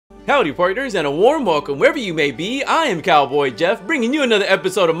Howdy partners, and a warm welcome wherever you may be. I am Cowboy Jeff, bringing you another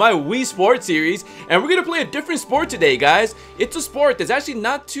episode of my Wii Sports series, and we're gonna play a different sport today, guys. It's a sport that's actually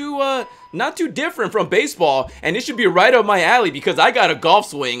not too different from baseball, and it should be right up my alley because I got a golf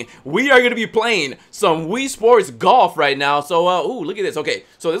swing. We are gonna be playing some Wii Sports golf right now. So, ooh, look at this. Okay,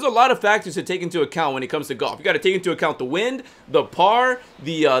 so there's a lot of factors to take into account when it comes to golf. You got to take into account the wind, the par,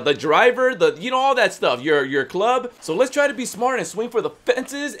 the driver, all that stuff. Your club. So let's try to be smart and swing for the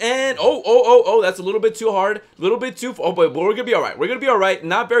fences. And oh, that's a little bit too hard, a little bit too. Oh, but we're gonna be all right. We're gonna be all right.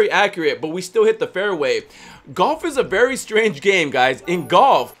 Not very accurate, but we still hit the fairway. Golf is a very strange game, guys. In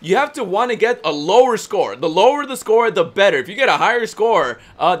golf, you have to want to get a lower score. The lower the score, the better. If you get a higher score,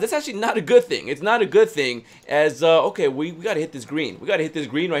 that's actually not a good thing. It's not a good thing as, okay, we got to hit this green. We got to hit this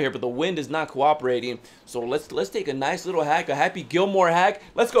green right here, but the wind is not cooperating. So let's take a nice little hack, a Happy Gilmore hack.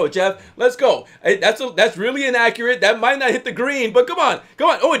 Let's go, Jeff. Let's go. Hey, that's really inaccurate. That might not hit the green, but come on. Come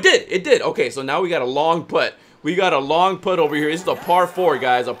on. Oh, it did. It did. Okay, so now we got a long putt. We got a long putt over here. This is a par 4,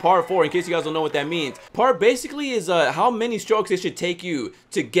 guys. A par 4, in case you guys don't know what that means. Par basically is how many strokes it should take you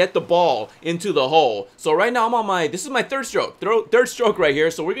to get the ball into the hole. So right now I'm on this is my third stroke. Third stroke right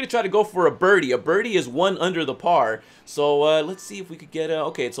here. So we're going to try to go for a birdie. A birdie is 1 under the par. So let's see if we could get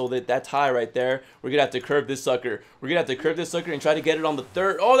okay, so that's high right there. We're going to have to curve this sucker. We're going to have to curve this sucker and try to get it on the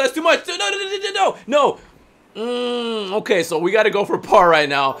third. Oh, that's too much. No. Okay, so we got to go for par right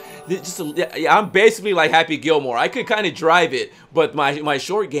now. I'm basically like Happy Gilmore. I could kind of drive it, but my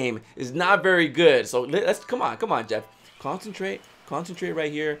short game is not very good. So let's come on, Jeff. Concentrate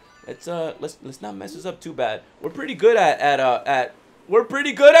right here. Let's not mess this up too bad. We're pretty good at boom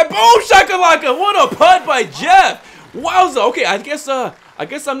shakalaka. What a putt by Jeff. Wowza. Okay, I guess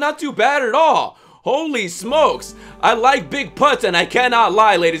I'm not too bad at all. Holy smokes, I like big putts, and I cannot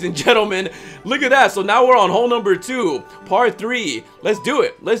lie, ladies and gentlemen. Look at that. So now we're on hole number 2, par 3. Let's do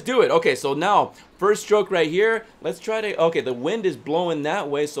it. Okay, so now first stroke right here. Let's try to, okay, the wind is blowing that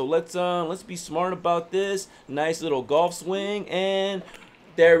way, so let's be smart about this. Nice little golf swing, and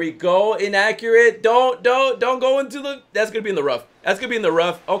there we go. Inaccurate. Don't go into the, that's gonna be in the rough.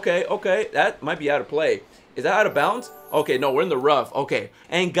 Okay, that might be out of play. Is that out of bounds? Okay, no, we're in the rough. Okay,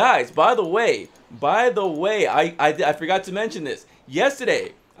 and guys, by the way, I forgot to mention this.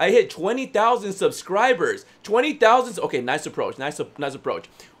 Yesterday, I hit 20,000 subscribers. 20,000. Okay, nice approach.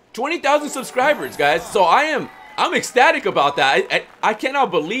 20,000 subscribers, guys. So I'm ecstatic about that. I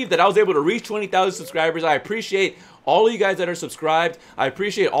cannot believe that I was able to reach 20,000 subscribers. I appreciate all of you guys that are subscribed. I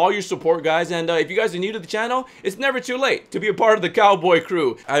appreciate all your support, guys. And if you guys are new to the channel, it's never too late to be a part of the Cowboy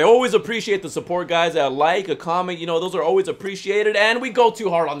crew. I always appreciate the support, guys. A like, a comment, those are always appreciated. And we go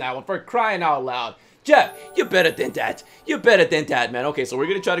too hard on that one, for crying out loud. Jeff, you're better than that. You're better than that, man. Okay, so we're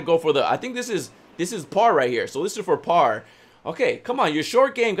gonna try to go for the, I think this is par right here. So this is for par. Okay, come on, your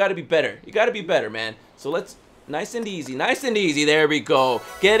short game gotta be better. You gotta be better, man. So let's, nice and easy. There we go.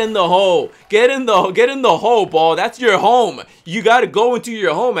 Get in the hole. Get in the hole, ball. That's your home. You got to go into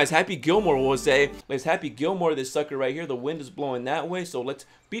your home, as Happy Gilmore will say. Let's Happy Gilmore this sucker right here. The wind is blowing that way, so let's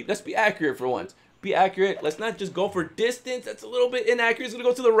be accurate for once. Be accurate. Let's not just go for distance. That's a little bit inaccurate. It's gonna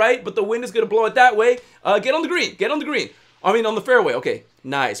go to the right, but the wind is gonna blow it that way. Get on the green. I mean, on the fairway. Okay,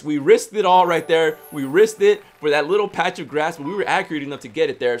 nice. We risked it all right there. We risked it for that little patch of grass, but we were accurate enough to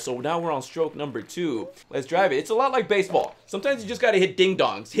get it there. So now we're on stroke number 2. Let's drive it. It's a lot like baseball. Sometimes you just got to hit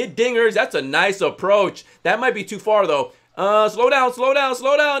ding-dongs. Hit dingers. That's a nice approach. That might be too far, though. Slow down.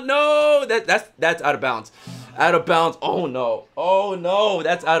 No, that's out of bounds. Oh, no.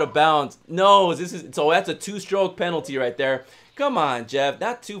 That's out of bounds. No, so that's a 2-stroke penalty right there. Come on, Jeff.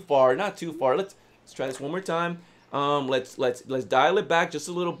 Not too far. Let's try this one more time. Let's dial it back just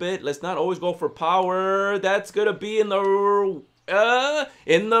a little bit. Let's not always go for power. That's gonna be in the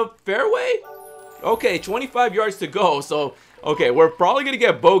fairway. Okay, 25 yards to go. So okay, we're probably gonna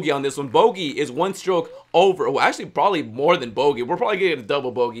get bogey on this one. Bogey is 1 stroke over. Well, actually, probably more than bogey. We're probably gonna get a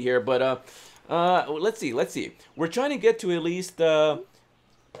double bogey here. But let's see. We're trying to get to at least I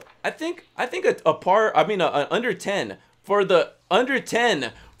think a par. I mean, an under 10 for the under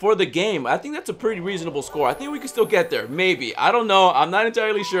 10. For the game. I think that's a pretty reasonable score. I think we can still get there. Maybe. I don't know. I'm not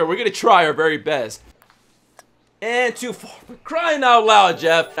entirely sure. We're going to try our very best. And too far. We're crying out loud,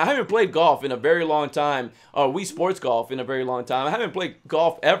 Jeff. I haven't played golf in a very long time. Wii Sports golf in a very long time. I haven't played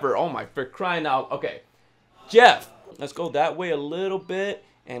golf ever. Oh my, for crying out. Okay. Jeff, let's go that way a little bit.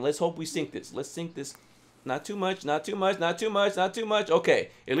 And let's hope we sink this. Let's sink this. Not too much. Okay.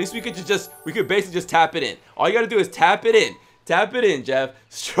 At least we could basically just tap it in. All you got to do is tap it in. Tap it in, Jeff.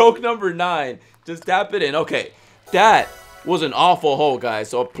 Stroke number 9. Just tap it in. Okay. That was an awful hole, guys.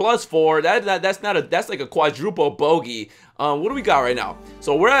 So a +4. That's like a quadruple bogey. What do we got right now?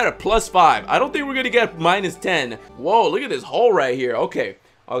 So we're at a +5. I don't think we're gonna get -10. Whoa, look at this hole right here. Okay,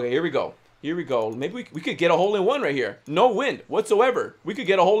 here we go. Here we go. Maybe we could get a hole-in-one right here. No wind whatsoever. We could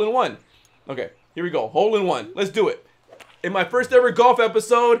get a hole-in-one. Okay, here we go. Hole-in-one. Let's do it. In my first ever golf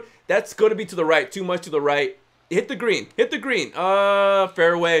episode, that's going to be to the right. Too much to the right. Hit the green. Hit the green.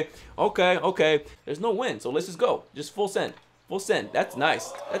 Fairway. Okay. There's no wind, so let's just go. Just full send. Full send. That's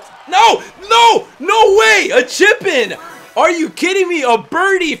nice. That's no way. A chip in. Are you kidding me? A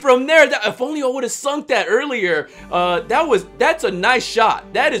birdie from there. If only I would have sunk that earlier. That's a nice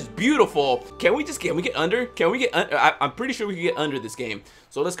shot. That is beautiful. Can we get under? Can we get under? I'm pretty sure we can get under this game.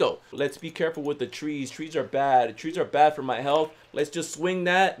 So let's go. Let's be careful with the trees. Trees are bad. Trees are bad for my health. Let's just swing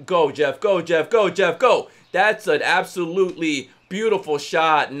that. Go, Jeff. Go, Jeff. Go, Jeff. Go. That's an absolutely beautiful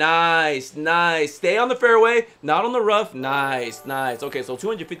shot. Nice. Stay on the fairway, not on the rough. Nice. Okay, so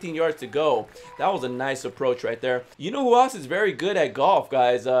 215 yards to go. That was a nice approach right there. You know who else is very good at golf,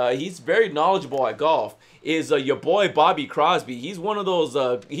 guys? He's very knowledgeable at golf. Is your boy Bobby Crosby. He's one of those,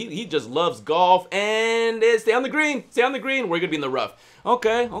 he just loves golf. And stay on the green. Stay on the green. We're going to be in the rough.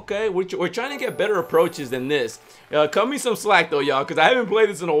 Okay. We're trying to get better approaches than this. Cut me some slack, though, y'all, because I haven't played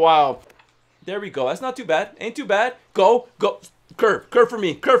this in a while. There we go. That's not too bad. Ain't too bad. Go. Curve for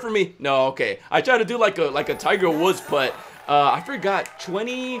me. No, okay. I tried to do like a Tiger Woods putt. I forgot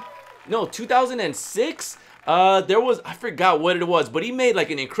 2006. I forgot what it was, but he made like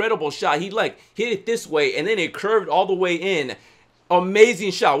an incredible shot. He like hit it this way and then it curved all the way in.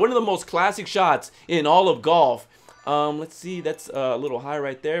 Amazing shot. One of the most classic shots in all of golf. Let's see. That's a little high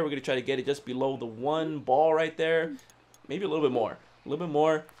right there. We're gonna try to get it just below the one ball right there. Maybe a little bit more.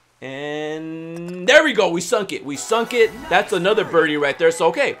 And there we go. We sunk it. That's another birdie right there. So,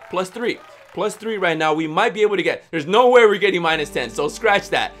 okay, +3 right now. We might be able to get. There's no way we're getting -10. So, scratch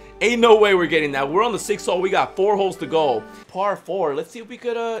that. Ain't no way we're getting that. We're on the 6th hole. We got 4 holes to go. Par 4. Let's see if we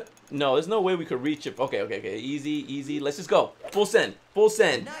could, no, there's no way we could reach it. Okay. Easy. Let's just go. Full send.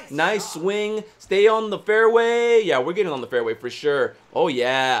 Nice swing. Stay on the fairway. Yeah, we're getting on the fairway for sure. Oh,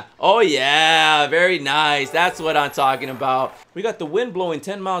 yeah. Very nice. That's what I'm talking about. We got the wind blowing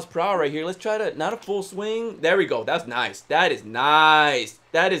 10 miles per hour right here. Let's try to, not a full swing. There we go. That's nice. That is nice.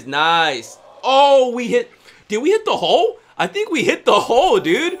 Oh, did we hit the hole? I think we hit the hole,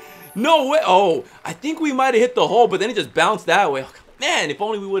 dude. No way. Oh, I think we might have hit the hole, but then it just bounced that way. Man, if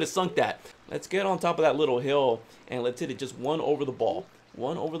only we would have sunk that. Let's get on top of that little hill, and let's hit it just one over the ball.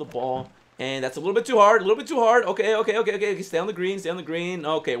 And that's a little bit too hard. Okay. Stay on the green.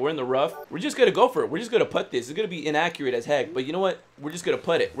 Okay, we're in the rough. We're just going to go for it. We're just going to putt this. It's going to be inaccurate as heck, but you know what? We're just going to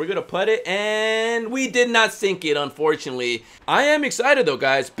putt it. And we did not sink it, unfortunately. I am excited, though,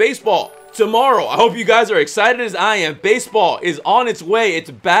 guys. Baseball tomorrow. I hope you guys are excited as I am. Baseball is on its way. It's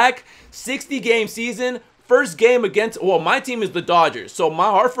back. 60-game season. First game against, well, my team is the Dodgers. So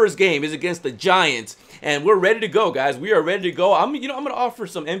our first game is against the Giants. And we're ready to go, guys. We are ready to go. I'm going to offer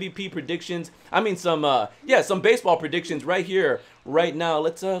some MVP predictions. I mean, some baseball predictions right here, right now.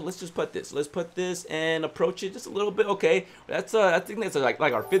 Let's just put this. Let's put this and approach it just a little bit. Okay, I think that's like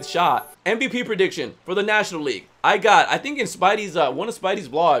our 5th shot. MVP prediction for the National League. I think in Spidey's one of Spidey's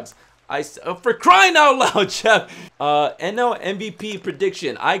vlogs. For crying out loud, Jeff. NL MVP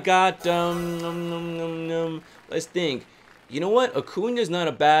prediction. I got let's think. You know what? Acuna's not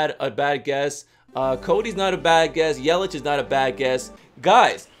a bad guess. Cody's not a bad guess. Yelich is not a bad guess.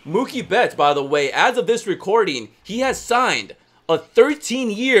 Guys, Mookie Betts, by the way, as of this recording, he has signed a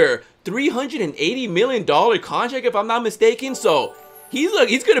 13-year, $380 million contract, if I'm not mistaken. So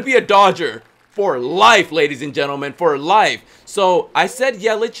he's gonna be a Dodger for life, ladies and gentlemen, for life. So I said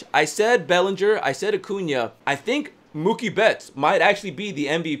Yelich, I said Bellinger, I said Acuna. I think Mookie Betts might actually be the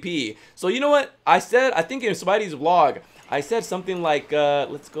MVP. So you know what? I think in Spidey's vlog, I said something like,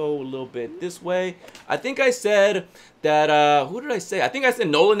 let's go a little bit this way. I think I said that, who did I say? I think I said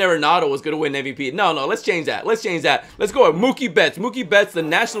Nolan Arenado was going to win MVP. No, let's change that. Let's go with Mookie Betts. Mookie Betts, the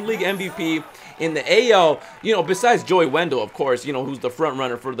National League MVP. In the AL, you know, besides Joey Wendell, of course, you know, who's the front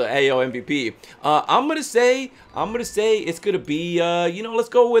runner for the AL MVP. I'm gonna say it's gonna be, you know, let's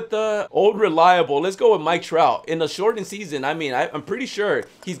go with old reliable. Let's go with Mike Trout. In the shortened season, I mean, I'm pretty sure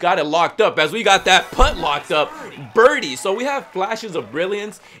he's got it locked up, as we got that putt locked up, birdie. So we have flashes of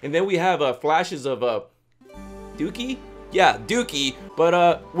brilliance, and then we have flashes of Dookie. Yeah, Dookie.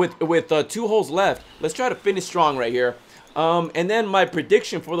 But with 2 holes left, let's try to finish strong right here. And then my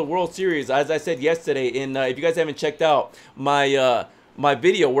prediction for the World Series, as I said yesterday, if you guys haven't checked out my my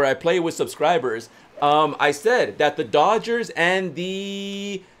video where I play with subscribers, I said that the Dodgers and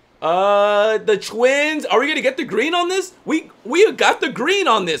the Twins, are we gonna get the green on this? We got the green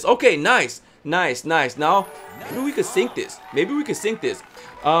on this. Okay, nice. Nice, nice. Now, maybe we could sync this. Maybe we could sync this.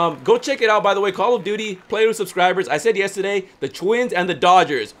 Go check it out, by the way. Call of Duty, play with subscribers. I said yesterday the Twins and the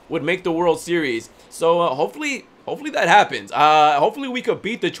Dodgers would make the World Series. So hopefully that happens. Hopefully we could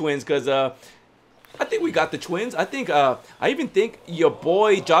beat the Twins, because I think we got the Twins. I think I even think your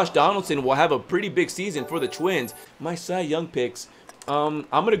boy Josh Donaldson will have a pretty big season for the Twins. My Cy Young picks. I'm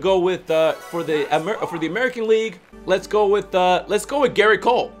gonna go with for the American League. Let's go with Garrett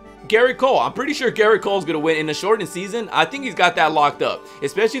Cole. Garrett Cole. I'm pretty sure Garrett Cole's gonna win in a shortened season. I think he's got that locked up,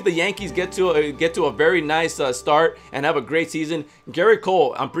 especially if the Yankees get to a very nice start and have a great season. Garrett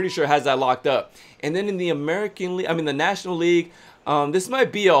Cole, I'm pretty sure, has that locked up. And then in the American League, I mean the National League, this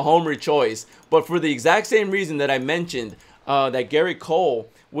might be a homer choice, but for the exact same reason that I mentioned, that Garrett Cole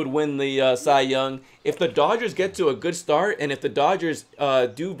would win the Cy Young. If the Dodgers get to a good start, and if the Dodgers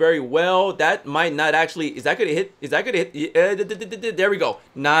do very well, that might not actually, is that gonna hit? Is that gonna hit? Yeah, there we go.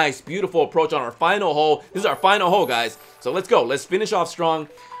 Nice, beautiful approach on our final hole. This is our final hole, guys. So let's go. Let's finish off strong.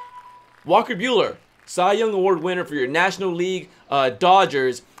 Walker Buehler, Cy Young Award winner for your National League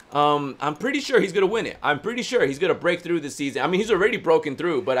Dodgers. I'm pretty sure he's going to win it. I'm pretty sure he's going to break through this season. I mean, he's already broken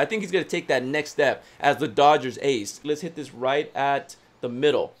through, but I think he's going to take that next step as the Dodgers ace. Let's hit this right at the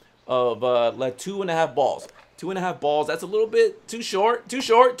middle of like 2.5 balls. 2.5 balls. That's a little bit too short, too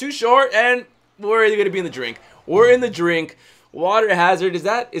short, too short. And we're going to be in the drink. We're in the drink. Water hazard. Is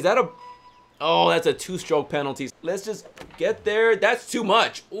that a... Oh, that's a 2-stroke penalty. Let's just get there. That's too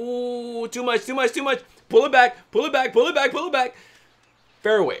much. Ooh, too much, too much, too much. Pull it back, pull it back, pull it back, pull it back.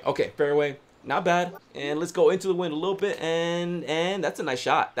 Fairway. Okay, fairway. Not bad. And let's go into the wind a little bit. And that's a nice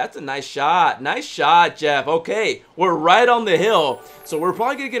shot. That's a nice shot. Nice shot, Jeff. Okay, we're right on the hill. So we're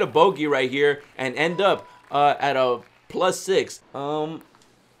probably going to get a bogey right here and end up at a +6.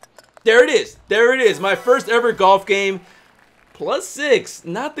 There it is. There it is. My first ever golf game. +6,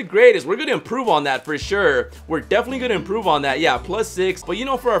 not the greatest. We're gonna improve on that for sure. We're definitely gonna improve on that. Yeah, +6. But you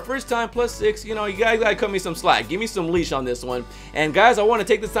know, for our first time, +6, you know, you guys gotta cut me some slack. Give me some leash on this one. And guys, I want to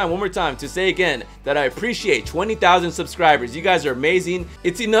take this time one more time to say again that I appreciate 20,000 subscribers. You guys are amazing.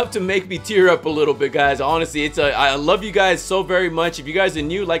 It's enough to make me tear up a little bit, guys. Honestly, I love you guys so very much. If you guys are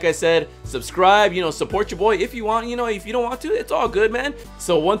new, like I said, subscribe. You know, support your boy if you want. You know, if you don't want to, it's all good, man.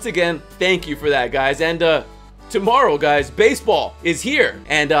 So once again, thank you for that, guys. And tomorrow, guys, baseball is here,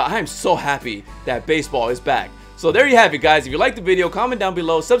 and I'm so happy that baseball is back. So there you have it, guys. If you liked the video, comment down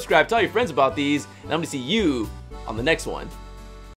below, subscribe, tell your friends about these, and I'm gonna see you on the next one.